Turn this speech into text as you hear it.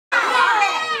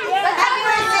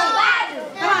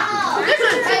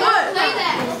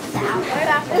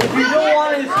If you don't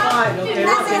want it, it's fine. Okay.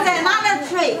 This is another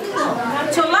trick.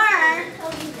 To learn,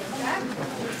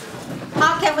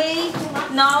 how can we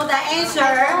know the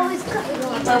answer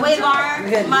when we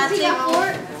learn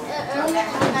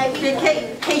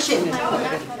multiplication?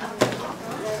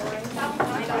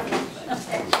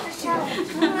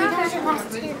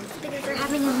 Because we're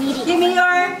having a meeting. Give me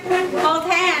your both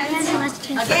hands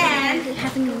again. We're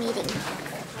having a meeting.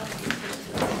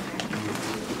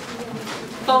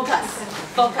 Focus,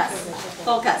 focus,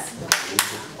 focus.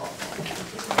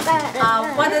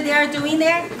 What are they doing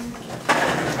there?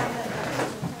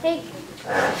 Hey.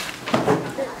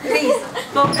 Please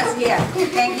focus here.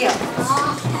 Thank you.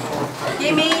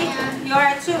 Give me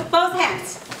your both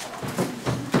hands.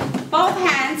 Both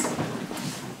hands.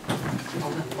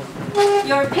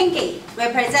 Your pinky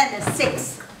represents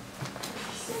 6.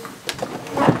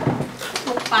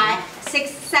 5,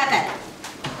 6, 7,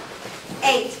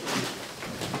 8,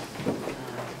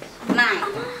 9,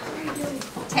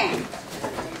 10.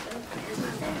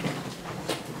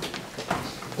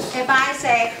 If I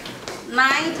say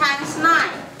 9 times 9,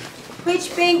 which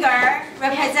finger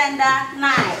represents the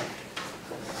 9?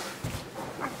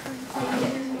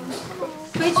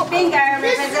 Which finger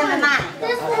represents the 9?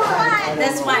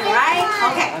 This one, right?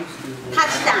 Okay.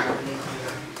 Touchdown.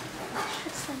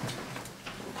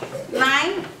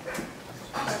 9.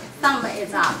 Thumb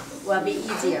is up. Will be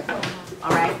easier for you.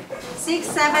 All right. 6,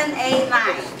 7, 8,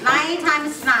 9. 9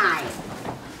 times 9.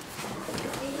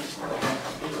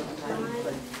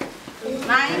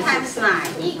 9 times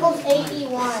 9 equals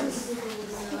 81.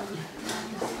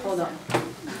 Hold on.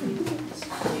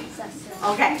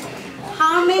 Okay.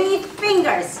 How many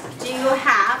fingers do you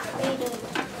have?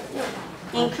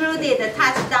 Included the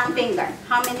touchdown finger.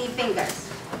 How many fingers?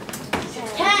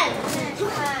 10.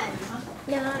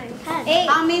 8.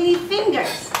 How many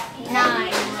fingers?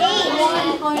 9.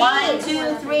 8. 1,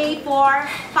 2, 3, 4,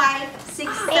 5,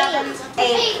 6, 7,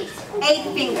 8. 8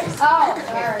 fingers. Oh,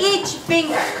 Each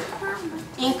finger,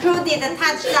 included the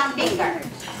touchdown finger,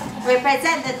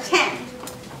 represent the 10.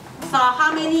 So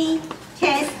how many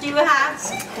 10s do you have?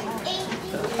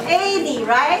 80,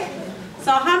 right?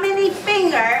 So how many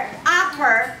fingers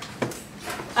after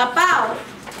about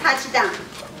touchdown?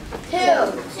 2.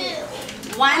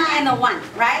 1 and a 1,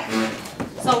 right?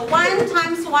 So 1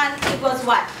 times 1 equals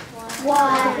what?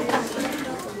 1.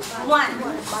 1.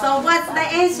 So what's the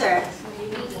answer?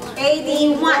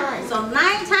 81. So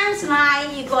 9 times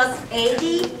 9 equals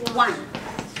 81.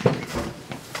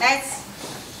 Let's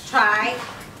try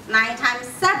 9 times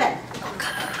 7.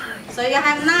 So you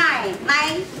have 9.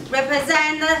 9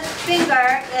 represents the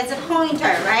finger as a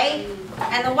pointer, right?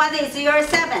 And what is your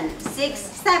 7? 6,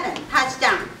 7.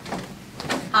 Touchdown.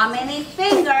 How many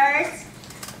fingers?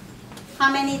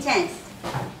 How many tens?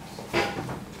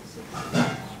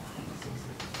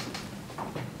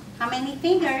 How many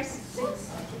fingers?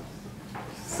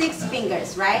 6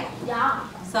 fingers, right? Yeah.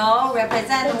 So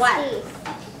represent what?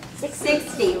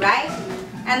 60, right?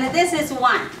 And this is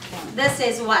 1. This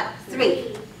is what?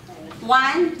 3.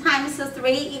 1 times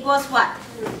 3 equals what?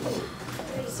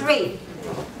 3.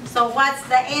 So what's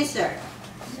the answer?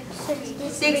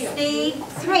 63.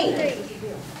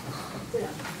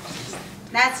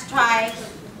 Let's try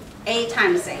 8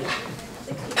 times 8.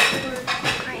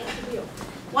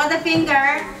 What the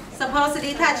finger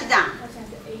supposedly touch down?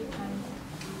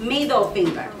 Middle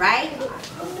finger, right?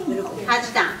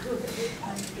 Touch down.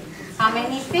 How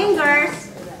many fingers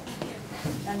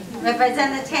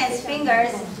represent the 10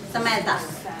 fingers? Samantha.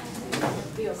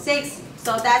 6.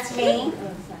 So that's mean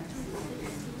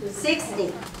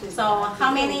 60. So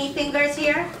how many fingers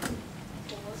here?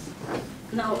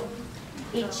 No.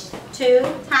 Each 2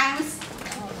 times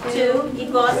 2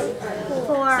 equals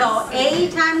 4. So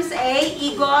 8 times 8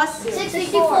 equals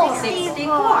 64.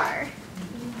 64.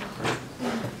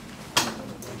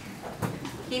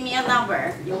 Give me a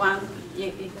number. You want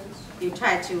you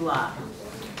try to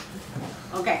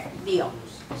okay, deal.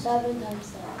 7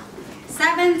 times 7.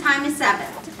 7 times 7.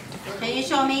 Can you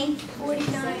show me?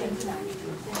 49.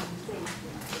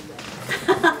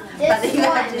 But you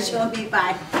have to show me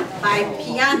by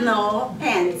piano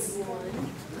hands.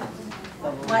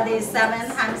 What is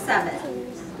 7 times 7?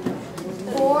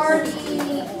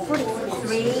 40.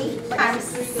 3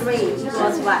 times 3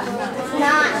 equals what?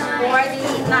 9.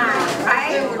 49,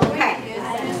 right? Okay.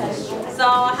 So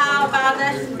how about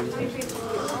this?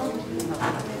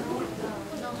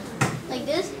 Like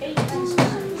this?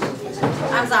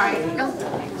 I'm sorry. No.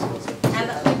 And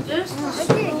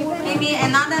give me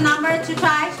another number to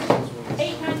try.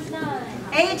 8 times 9.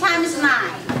 8 times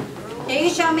 9. Can you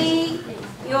show me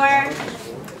your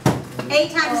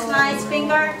 8 times 9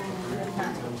 finger?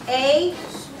 8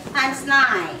 times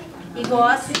 9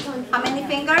 equals how many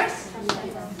fingers?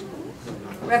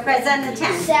 Represent the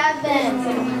 10.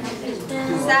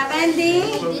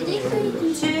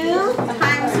 72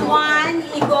 times 1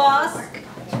 equals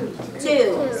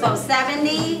 2. So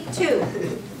 72.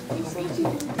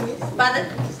 But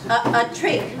a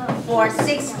trick for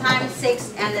 6 times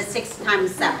 6 and 6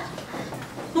 times 7.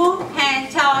 Who can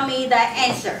tell me the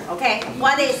answer? Okay,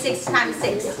 what is 6 times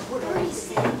 6?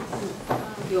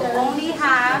 You only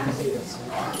have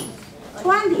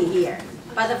 20 here.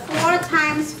 But 4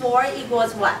 times 4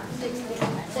 equals what?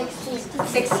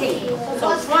 16.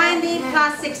 So 20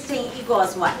 plus 16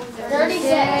 equals what?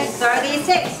 36.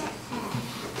 36.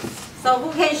 So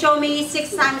who can show me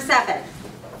 6 times 7?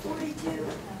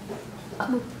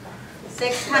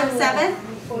 6 times 7?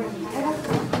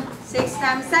 6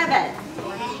 times 7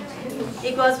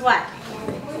 equals what?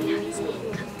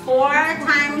 4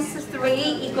 times 3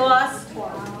 equals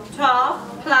 12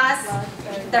 plus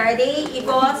 30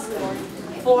 equals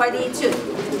 42.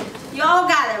 You all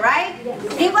got it, right?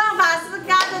 你们法师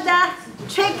got the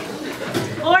trick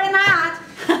or not?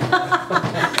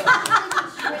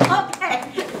 Okay.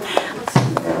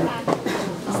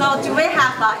 So do we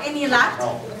have any left?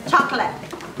 Chocolate.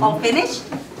 Or finish?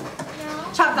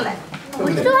 Chocolate.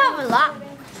 We still have a lot.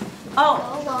 Oh.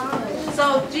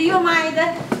 So do you mind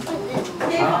if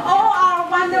all our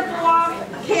wonderful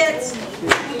kids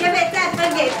give it 再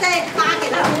分给再发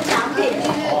给他们奖品？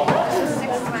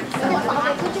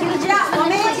让我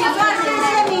们一起说谢谢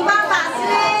米光法师。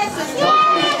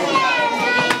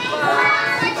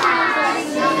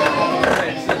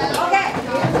OK，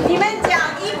 你们讲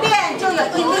1遍就有1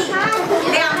粒，2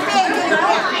遍就有2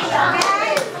粒。OK。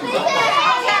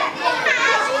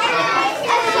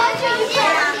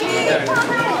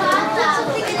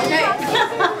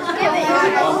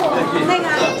那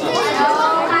个。